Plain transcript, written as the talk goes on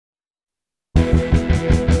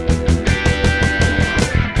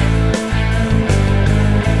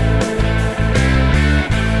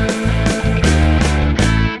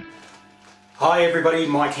everybody,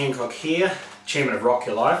 Mike Handcock here, Chairman of Rock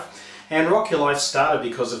Your Life. And Rock Your Life started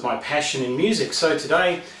because of my passion in music. So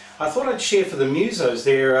today I thought I'd share for the musos.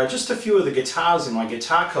 There are just a few of the guitars in my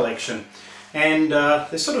guitar collection. And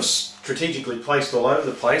they're sort of strategically placed all over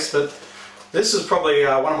the place, but this is probably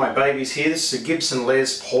one of my babies here. This is a Gibson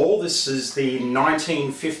Les Paul. This is the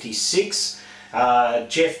 1956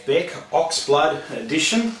 Jeff Beck Oxblood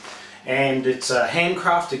edition. And it's a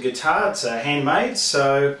handcrafted guitar, it's handmade,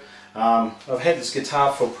 so I've had this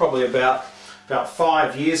guitar for probably about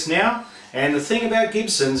 5 years now. And the thing about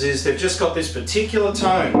Gibsons is they've just got this particular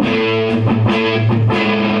tone.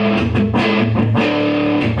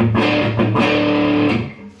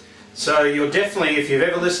 So you'll definitely, if you've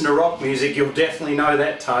ever listened to rock music, you'll definitely know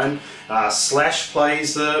that tone. Slash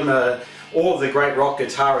plays them, all of the great rock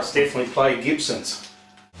guitarists definitely play Gibsons.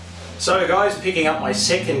 So guys, picking up my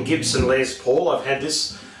second Gibson Les Paul. I've had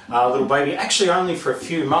this little baby actually only for a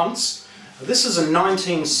few months. This is a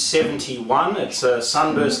 1971, it's a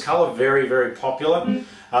sunburst colour, very, very popular.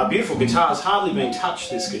 Beautiful guitar, has hardly been touched,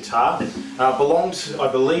 this guitar. Belonged,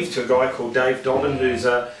 I believe, to a guy called Dave Dodden, who's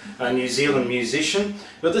a New Zealand musician.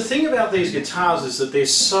 But the thing about these guitars is that they're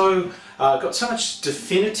so, got so much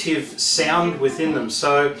definitive sound within them.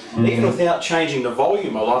 So even without changing the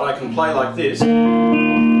volume a lot, I can play like this.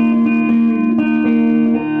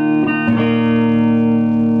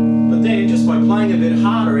 Playing a bit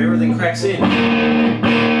harder, everything cracks in.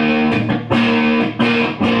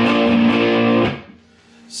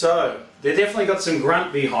 So, they've definitely got some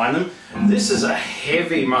grunt behind them. This is a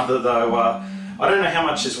heavy mother though. I don't know how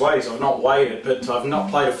much this weighs, I've not weighed it, but I've not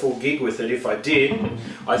played a full gig with it. If I did,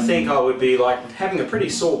 I think I would be like having a pretty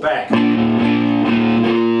sore back.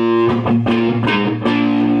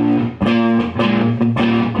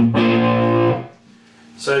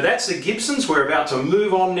 So that's the Gibsons. We're about to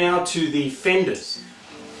move on now to the Fenders.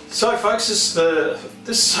 So folks, this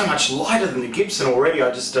is so much lighter than the Gibson already.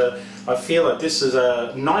 I feel that this is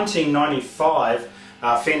a 1995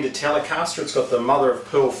 Fender Telecaster. It's got the mother of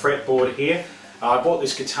pearl fretboard here. I bought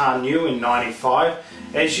this guitar new in '95.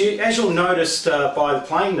 As you'll notice by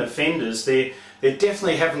playing the Fenders, they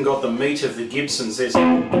definitely haven't got the meat of the Gibsons.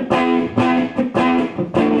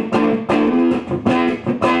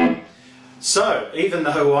 So, even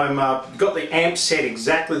though I'm got the amp set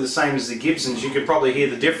exactly the same as the Gibsons, you could probably hear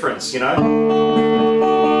the difference, you know.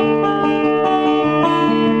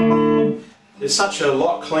 They're such a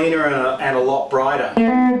lot cleaner and a lot brighter.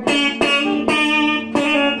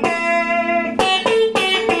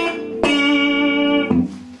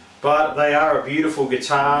 But they are a beautiful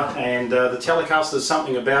guitar, and the Telecaster, there's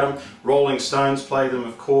something about them. Rolling Stones play them,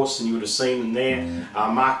 of course, and you would have seen them there.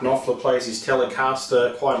 Mark Knopfler plays his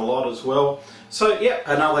Telecaster quite a lot as well. So, yeah,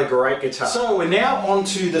 another great guitar. So we're now on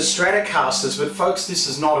to the Stratocasters, but folks, this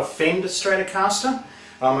is not a Fender Stratocaster.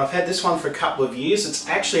 I've had this one for a couple of years. It's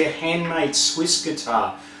actually a handmade Swiss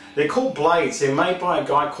guitar. They're called Blades. They're made by a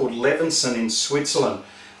guy called Levinson in Switzerland.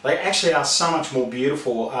 They actually are so much more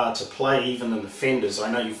beautiful to play even than the Fenders. I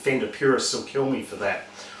know you Fender purists will kill me for that.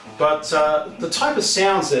 But the type of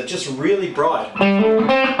sounds are just really bright.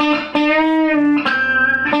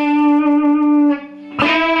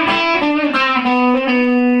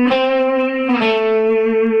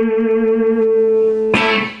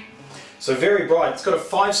 So very bright. It's got a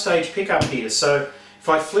 5-stage pickup here. So if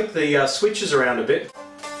I flick the switches around a bit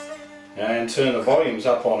and turn the volumes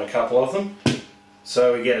up on a couple of them,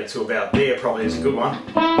 so we get it to about there, probably is a good one.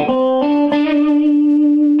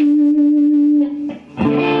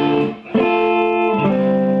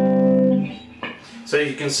 So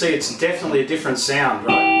you can see it's definitely a different sound,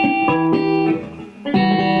 right?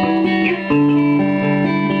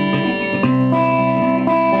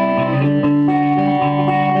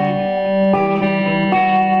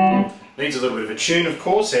 Needs a little bit of a tune, of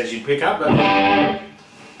course, as you'd pick up,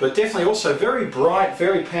 but definitely also very bright,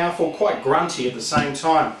 very powerful, quite grunty at the same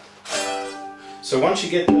time. So once you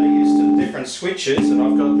get used to the different switches, and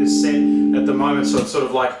I've got this set at the moment, so it's sort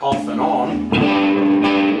of like off and on,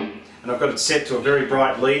 and I've got it set to a very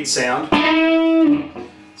bright lead sound.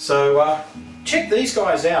 So check these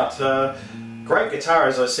guys out. Great guitar,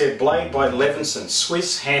 as I said, Blade by Levinson,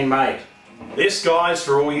 Swiss handmade. This, guys,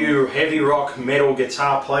 for all you heavy rock metal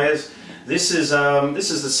guitar players, this is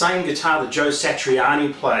the same guitar that Joe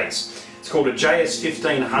Satriani plays. It's called a JS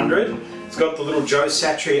 1500. It's got the little Joe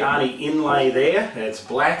Satriani inlay there. It's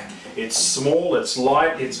black, it's small, it's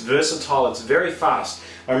light, it's versatile, it's very fast.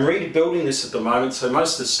 I'm rebuilding this at the moment, so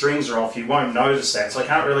most of the strings are off. You won't notice that, so I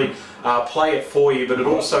can't really play it for you, but it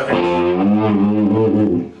also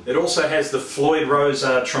has the Floyd Rose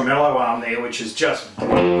tremolo arm there, which is just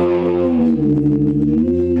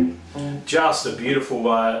Just a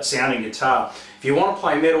beautiful sounding guitar. If you want to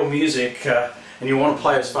play metal music and you want to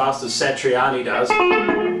play as fast as Satriani does,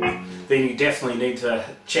 then you definitely need to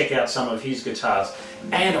check out some of his guitars.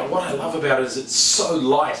 And what I love about it is it's so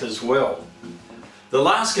light as well. The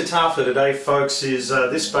last guitar for today, folks, is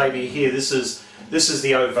this baby here. This is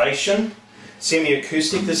the Ovation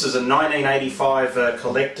semi-acoustic. This is a 1985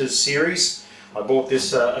 collector's series. I bought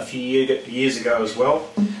this a few years ago as well.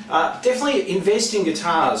 Definitely invest in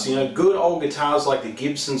guitars. You know, good old guitars like the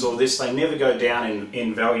Gibsons or this, they never go down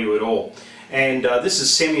in value at all. And this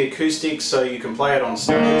is semi-acoustic, so you can play it on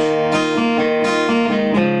stage.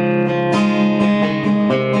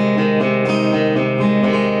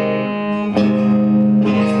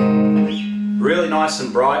 Really nice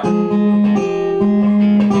and bright.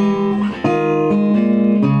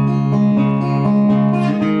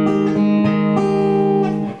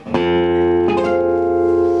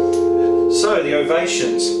 So the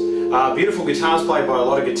Ovations, beautiful guitars played by a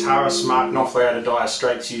lot of guitarists. Mark Knopfler out of Dire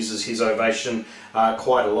Straits uses his Ovation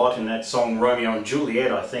quite a lot in that song Romeo and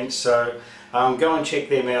Juliet, I think, so go and check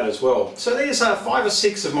them out as well. So there's 5 or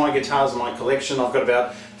 6 of my guitars in my collection. I've got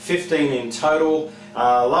about 15 in total.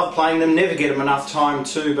 Love playing them, never get them enough time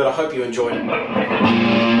too, but I hope you enjoyed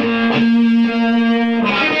it.